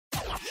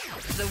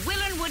The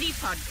Will and Woody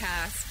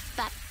Podcast,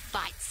 but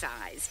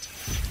bite-sized.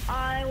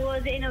 I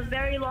was in a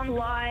very long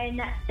line.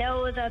 There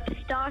was a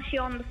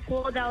pistachio on the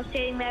floor. They were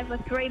sitting there for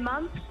 3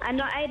 months, and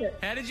I ate it.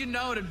 How did you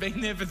know it had been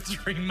there for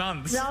 3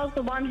 months? I was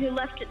the one who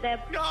left it there.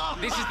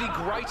 This is the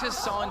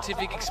greatest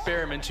scientific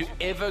experiment to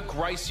ever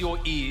grace your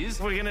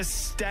ears. We're going to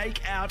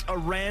stake out a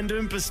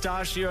random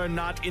pistachio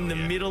nut in the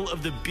middle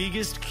of the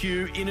biggest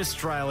queue in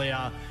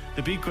Australia.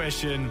 The big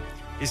question,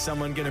 is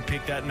someone going to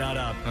pick that nut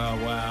up? Oh,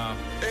 wow.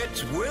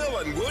 It's Will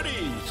and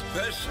Woody's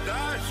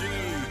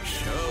Pistachio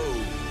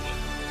Show.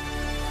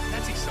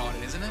 That's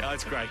exciting, isn't it? Oh,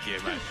 it's great gear,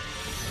 mate.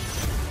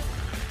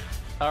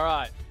 All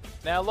right.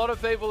 Now, a lot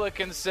of people are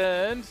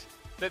concerned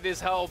that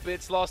this whole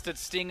bit's lost its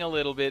sting a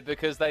little bit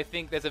because they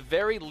think there's a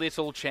very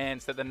little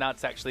chance that the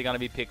nut's actually going to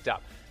be picked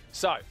up.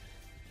 So,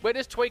 we're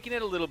just tweaking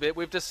it a little bit.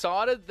 We've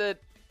decided that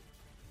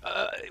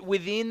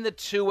within the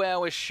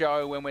 2-hour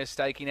show when we're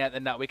staking out the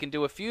nut, we can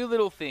do a few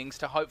little things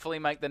to hopefully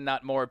make the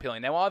nut more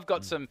appealing. Now, I've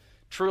got some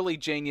truly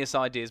genius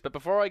ideas, but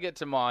before I get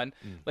to mine,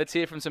 let's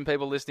hear from some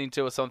people listening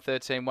to us on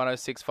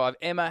 131065.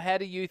 Emma, how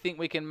do you think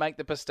we can make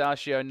the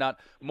pistachio nut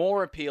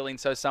more appealing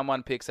so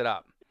someone picks it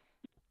up?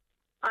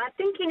 I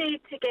think you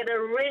need to get a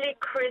really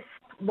crisp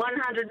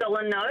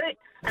 $100 note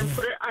and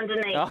put it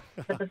underneath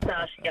the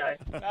pistachio.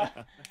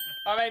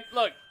 I mean,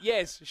 look,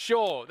 yes,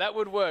 sure, that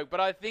would work, but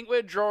I think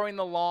we're drawing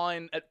the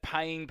line at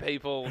paying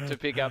people to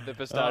pick up the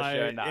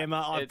pistachio nut.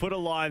 Emma, I put a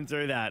line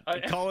through that.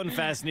 Colin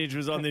Fassnage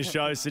was on this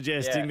show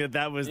suggesting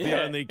that was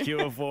the only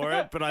cure for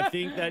it, but I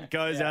think that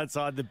goes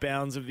outside the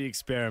bounds of the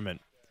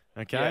experiment.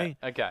 Okay?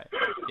 Yeah, okay.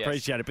 Yes.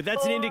 Appreciate it. But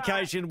that's an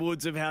indication,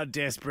 Woods, of how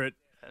desperate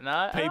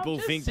people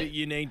think that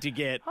you need to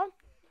get.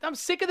 I'm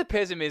sick of the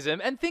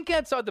pessimism and think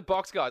outside the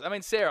box, guys. I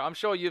mean, Sarah, I'm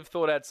sure you've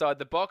thought outside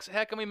the box.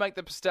 How can we make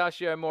the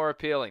pistachio more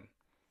appealing?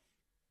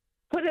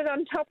 Put it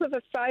on top of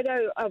a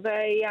photo of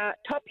a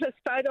topless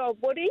photo of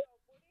Woody.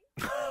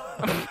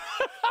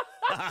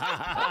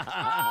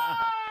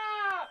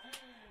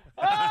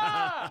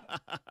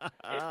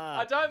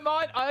 I don't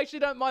mind. I actually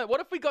don't mind.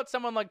 What if we got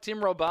someone like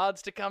Tim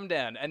Robards to come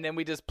down and then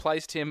we just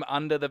placed him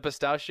under the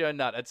pistachio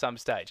nut at some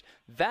stage?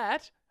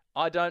 That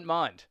I don't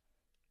mind.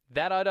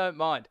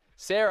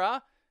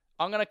 Sarah,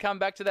 I'm going to come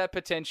back to that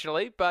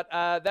potentially, but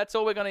that's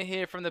all we're going to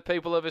hear from the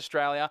people of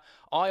Australia.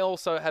 I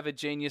also have a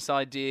genius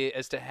idea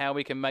as to how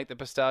we can make the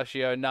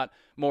pistachio nut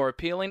more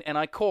appealing, and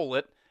I call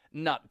it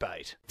nut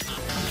bait.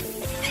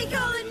 They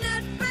call it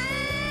nut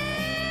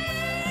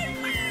bait.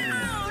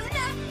 Wow,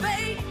 nut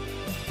bait.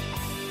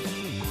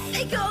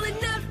 They call it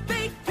nut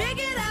bait. Pick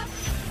it up.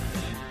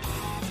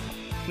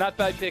 Nut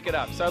bait, pick it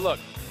up. So look,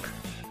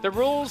 the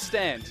rules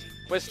stand.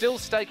 We're still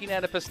staking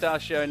out a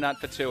pistachio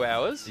nut for 2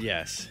 hours.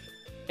 Yes.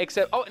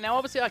 Except, now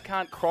obviously I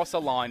can't cross a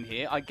line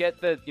here. I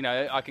get that,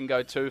 I can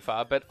go too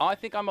far, but I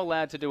think I'm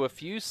allowed to do a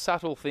few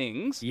subtle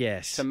things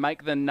to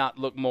make the nut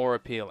look more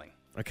appealing.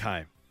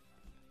 Okay.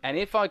 And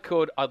if I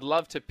could, I'd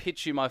love to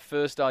pitch you my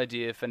first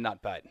idea for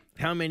nut bait.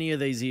 How many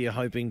of these are you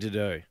hoping to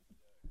do?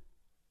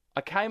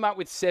 I came up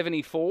with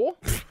 74.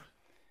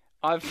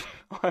 I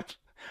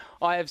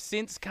have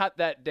since cut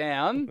that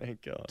down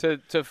Thank God.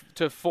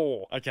 to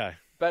 4. Okay.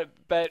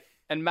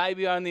 And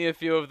maybe only a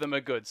few of them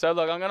are good. So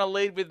look, I'm going to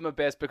lead with my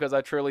best because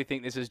I truly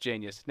think this is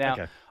genius.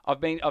 Now, I've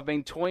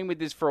been toying with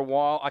this for a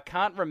while. I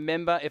can't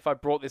remember if I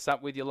brought this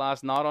up with you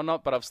last night or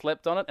not, but I've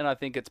slept on it and I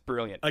think it's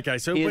brilliant. Okay,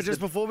 so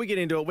before we get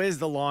into it, where's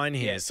the line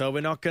here? Yes. So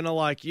we're not going to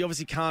you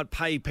obviously can't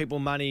pay people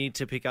money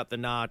to pick up the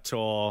nut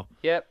or...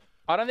 Yep.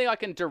 I don't think I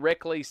can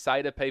directly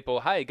say to people,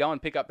 hey, go and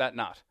pick up that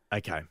nut.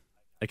 Okay.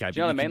 Do you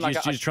know what I mean? You're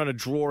just trying to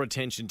draw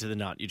attention to the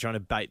nut. You're trying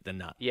to bait the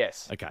nut.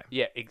 Yes. Okay.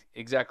 Yeah,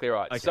 exactly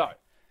right. Okay. So...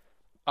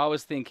 I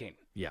was thinking,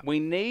 Yeah. we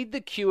need the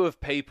queue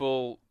of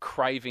people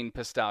craving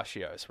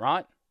pistachios,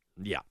 right?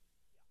 Yeah.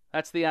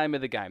 That's the aim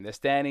of the game. They're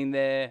standing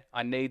there.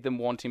 I need them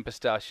wanting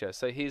pistachios.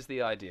 So here's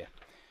the idea.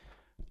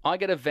 I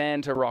get a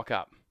van to rock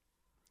up.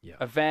 Yeah.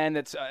 A van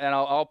and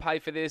I'll pay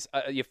for this.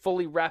 You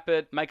fully wrap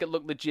it, make it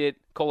look legit,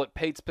 call it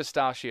Pete's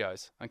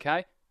Pistachios,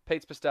 okay?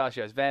 Pete's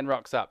Pistachios. Van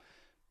rocks up.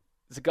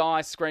 There's a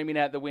guy screaming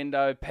out the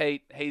window,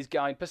 Pete, he's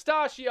going,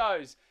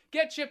 pistachios!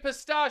 Get your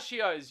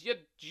pistachios! Your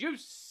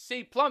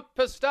juicy, plump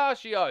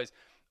pistachios!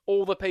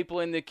 All the people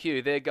in the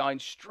queue, they're going,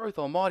 Struth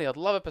almighty, I'd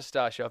love a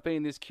pistachio. I've been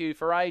in this queue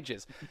for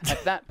ages.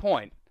 At that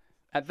point,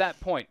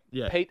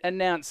 Yeah. Pete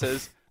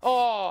announces,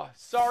 oh,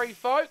 sorry,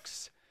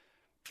 folks.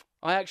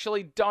 I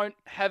actually don't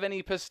have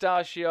any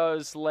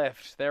pistachios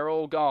left. They're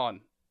all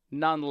gone.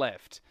 None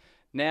left.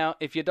 Now,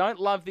 if you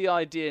don't love the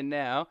idea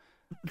now...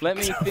 Let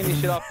me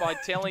finish it off by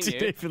telling you.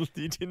 You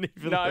didn't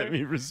even let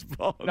me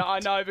respond. No, I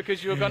know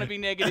because you were going to be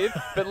negative,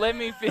 but let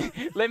me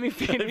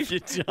finish.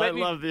 If you don't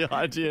love the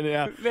idea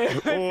now,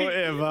 or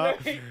ever.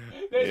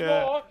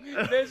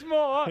 There's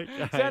more.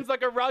 Okay. Sounds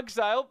like a rug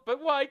sale,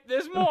 but wait,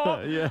 there's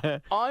more. Yeah.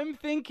 I'm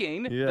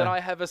thinking that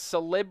I have a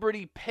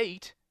celebrity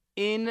Pete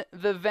in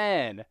the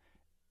van.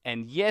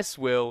 And yes,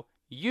 Will,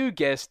 you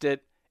guessed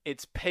it,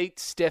 it's Pete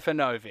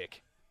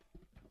Stefanovic.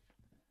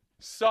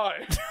 So...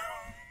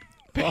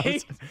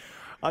 Pete,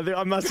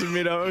 I must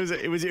admit,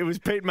 it was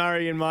Pete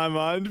Murray in my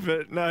mind,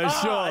 but no,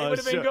 sure. He would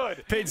have been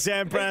good. Pete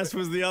Sampras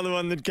was the other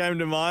one that came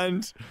to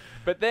mind.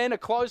 But then a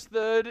close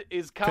third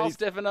is Carl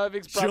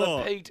Stefanovic's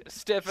brother, Pete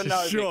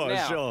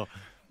Stefanovic. Sure.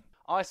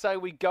 I say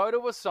we go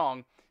to a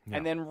song,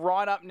 and then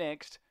right up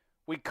next,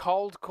 we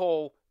cold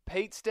call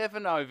Pete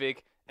Stefanovic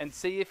and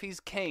see if he's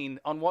keen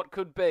on what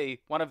could be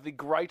one of the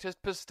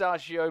greatest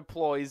pistachio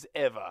ploys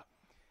ever.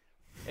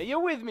 Are you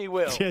with me,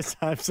 Will? Yes,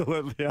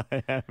 absolutely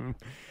I am.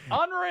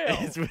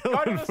 Unreal.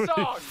 Go to the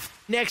song.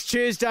 Next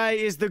Tuesday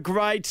is the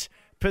Great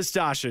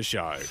Pistachio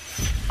Show.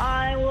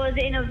 I was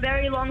in a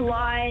very long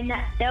line.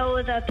 There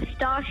was a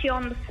pistachio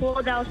on the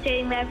floor. They were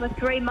sitting there for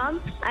 3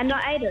 months, and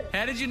I ate it.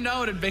 How did you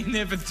know it had been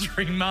there for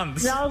 3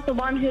 months? I was the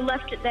one who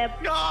left it there.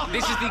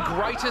 This is the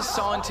greatest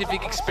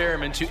scientific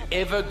experiment to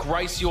ever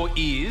grace your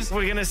ears.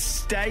 We're going to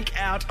stake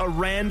out a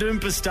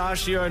random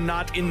pistachio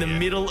nut in the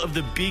middle of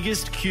the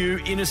biggest queue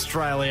in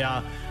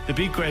Australia. The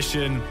big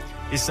question,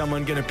 is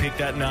someone going to pick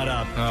that nut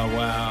up? Oh,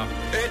 wow.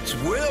 It's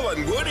Will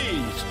and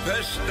Woody's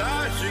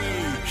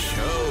Pistachio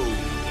Show.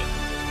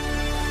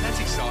 That's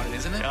exciting,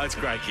 isn't it? Oh, it's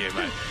great gear,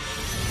 mate.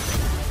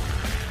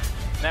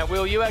 Now,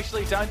 Will, you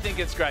actually don't think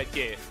it's great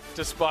gear,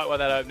 despite what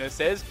that opener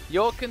says.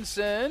 You're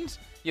concerned,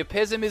 your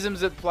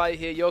pessimism's at play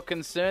here, you're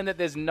concerned that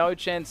there's no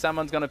chance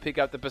someone's going to pick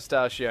up the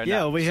pistachio nut.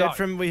 Yeah, we heard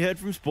from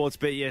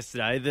Sportsbet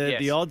yesterday. Yes.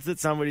 The odds that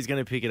somebody's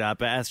going to pick it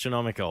up are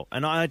astronomical.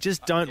 And I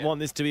just don't want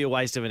this to be a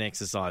waste of an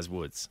exercise,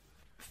 Woods.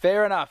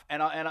 Fair enough,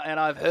 and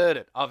I've heard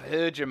it. I've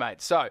heard you,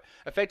 mate. So,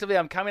 effectively,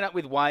 I'm coming up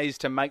with ways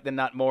to make the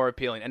nut more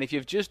appealing. And if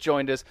you've just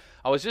joined us,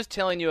 I was just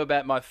telling you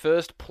about my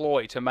first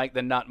ploy to make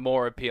the nut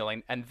more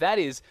appealing, and that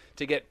is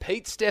to get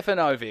Pete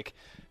Stefanovic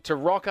to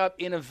rock up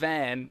in a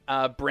van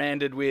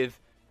branded with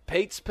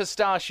Pete's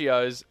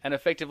Pistachios and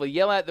effectively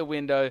yell out the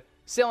window,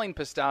 selling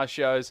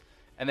pistachios,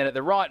 and then at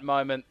the right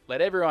moment,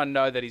 let everyone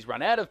know that he's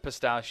run out of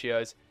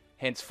pistachios.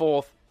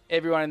 Henceforth,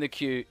 everyone in the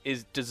queue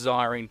is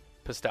desiring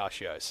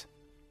pistachios.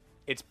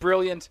 It's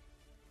brilliant.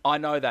 I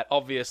know that,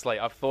 obviously.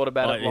 I've thought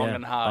about it long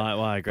and hard.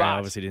 I agree. But I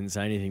obviously didn't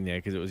say anything there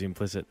because it was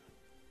implicit.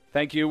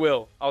 Thank you,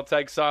 Will. I'll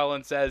take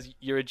silence as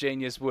you're a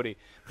genius, Woody.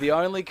 The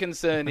only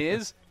concern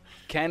is,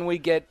 can we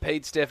get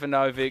Pete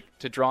Stefanovic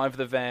to drive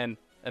the van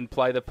and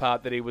play the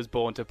part that he was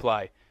born to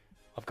play?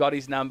 I've got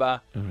his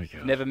number. Oh my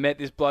God. Never met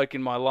this bloke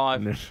in my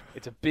life.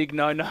 It's a big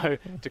no-no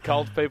to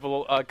cold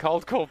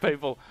call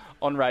people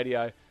on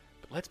radio.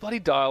 But let's bloody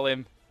dial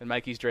him and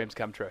make his dreams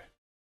come true.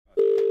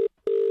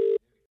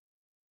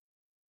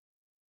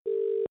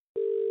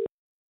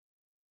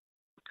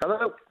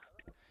 Hello.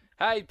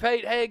 Hey,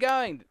 Pete, how you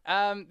going?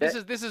 This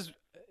is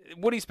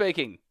Woody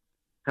speaking.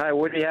 Hey,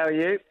 Woody, how are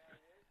you?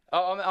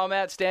 Oh, I'm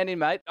outstanding,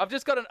 mate. I've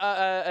just got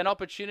an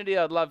opportunity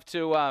I'd love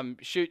to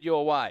shoot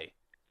your way.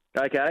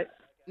 Okay.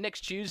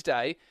 Next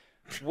Tuesday,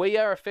 we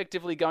are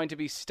effectively going to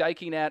be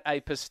staking out a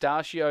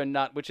pistachio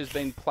nut which has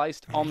been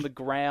placed on the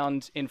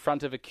ground in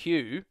front of a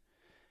queue,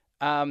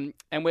 and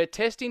we're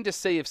testing to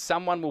see if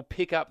someone will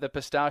pick up the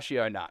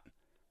pistachio nut.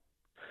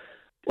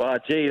 Well,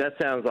 gee, that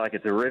sounds like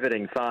it's a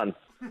riveting fun.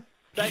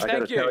 I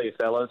got to tell you,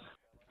 fellas.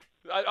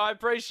 I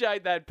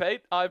appreciate that,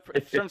 Pete.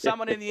 From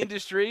someone in the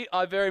industry,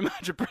 I very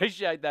much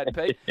appreciate that,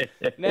 Pete.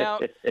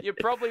 Now, you're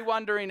probably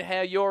wondering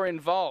how you're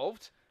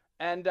involved,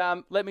 and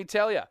let me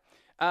tell you.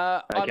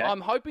 Okay.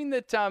 I'm hoping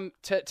that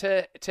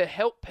to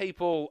help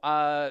people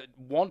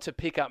want to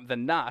pick up the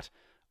nut,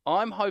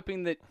 I'm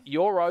hoping that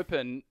you're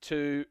open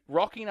to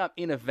rocking up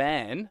in a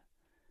van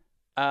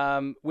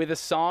with a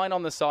sign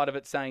on the side of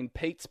it saying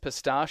Pete's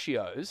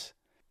Pistachios.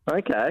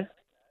 Okay.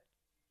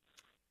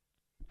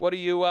 What do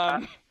you?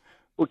 Well,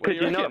 could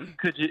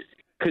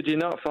you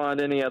not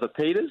find any other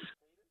Peters?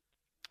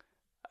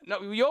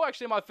 No, you're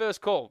actually my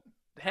first call.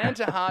 Hand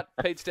to heart,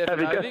 Pete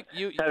Stefanovic.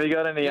 Have you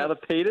got any other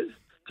Peters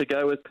to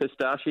go with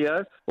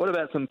pistachio? What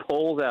about some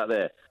Pauls out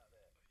there?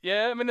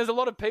 Yeah, I mean, there's a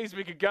lot of P's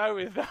we could go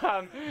with, but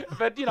I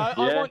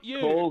want you,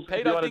 Pauls, Pete.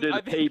 If you want to do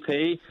the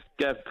PP,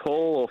 go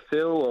Paul or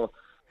Phil or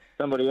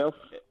somebody else.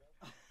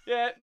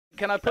 Yeah,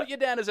 can I put you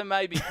down as a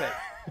maybe, Pete?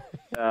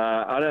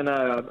 I don't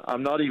know.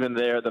 I'm not even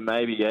there at the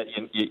maybe yet.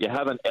 You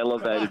haven't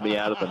elevated me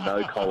out of the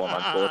no column,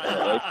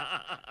 unfortunately.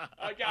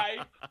 Okay.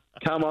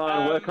 Come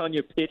on, work on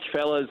your pitch,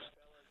 fellas.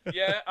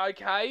 Yeah,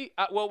 okay.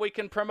 Well, we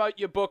can promote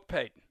your book,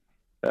 Pete.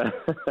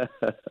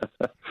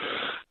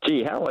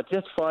 Gee, how much?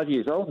 That's 5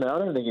 years old now. I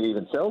don't think it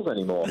even sells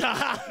anymore. I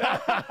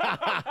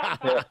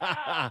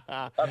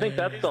think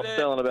that stopped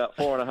selling about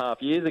 4.5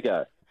 years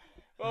ago.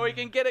 Well, we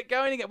can get it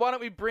going again. Why don't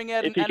we bring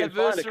out if an you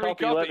anniversary can find a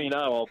copy, let me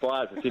know. I'll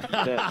buy it for 50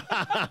 cents.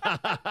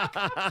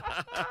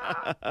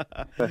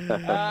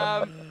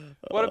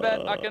 What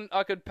about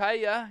I could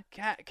pay you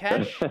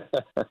cash?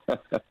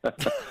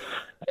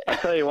 I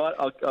tell you what,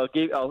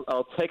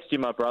 I'll text you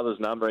my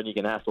brother's number and you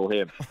can hassle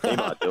him. He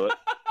might do it.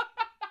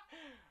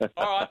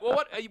 All right. Well,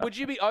 what would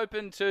you be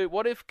open to?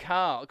 What if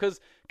Carl? Because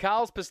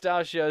Carl's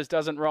pistachios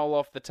doesn't roll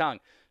off the tongue.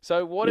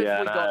 So what if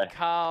we got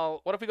Carl?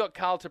 What if we got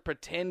Carl to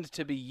pretend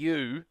to be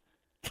you?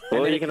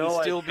 Well, you can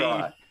always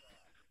try.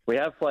 We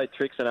have played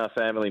tricks on our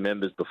family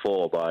members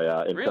before by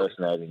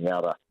impersonating the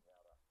other.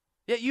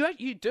 Yeah,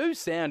 you do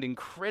sound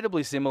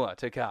incredibly similar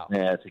to Carl.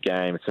 Yeah, it's a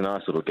game. It's a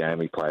nice little game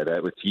we play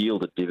that. It's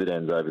yielded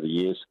dividends over the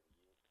years.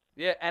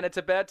 Yeah, and it's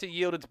about to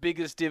yield its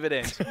biggest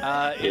dividend in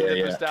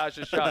the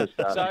Pistachio Show.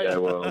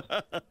 Pistachio world.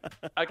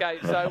 Okay,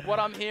 so what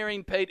I'm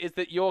hearing, Pete, is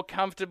that you're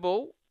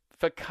comfortable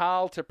for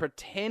Carl to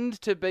pretend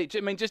to be...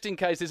 I mean, just in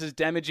case this is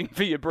damaging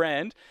for your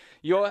brand,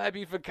 you're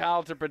happy for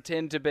Carl to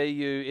pretend to be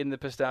you in the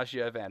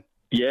Pistachio van?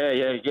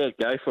 Yeah,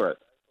 go for it.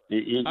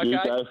 You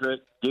go for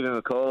it. Give him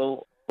a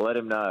call. Let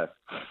him know.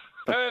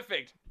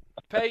 Perfect.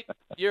 Pete,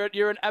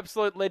 you're an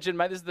absolute legend,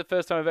 mate. This is the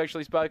first time I've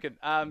actually spoken.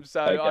 So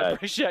I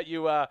appreciate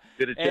you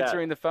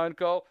answering the phone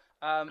call.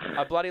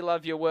 I bloody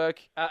love your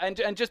work.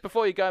 And just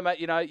before you go, mate,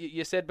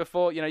 you said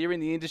before, you're in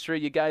the industry.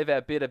 You gave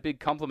our bit a big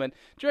compliment.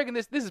 Do you reckon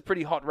this is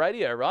pretty hot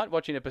radio, right?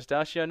 Watching a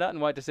pistachio nut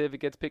and wait to see if it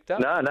gets picked up.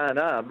 No.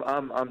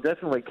 I'm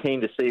definitely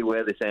keen to see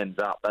where this ends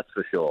up. That's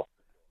for sure.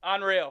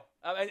 Unreal.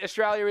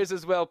 Australia is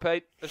as well,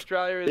 Pete.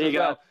 Australia is as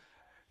well.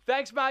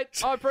 Thanks, mate.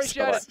 I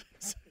appreciate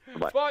it.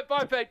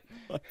 Bye, Pete.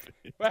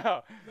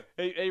 Wow,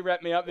 he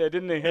wrapped me up there,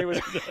 didn't he? He was.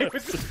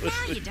 Now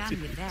you're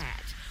done with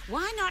that,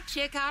 why not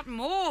check out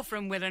more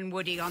from Will and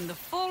Woody on the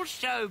Full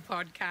Show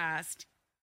podcast?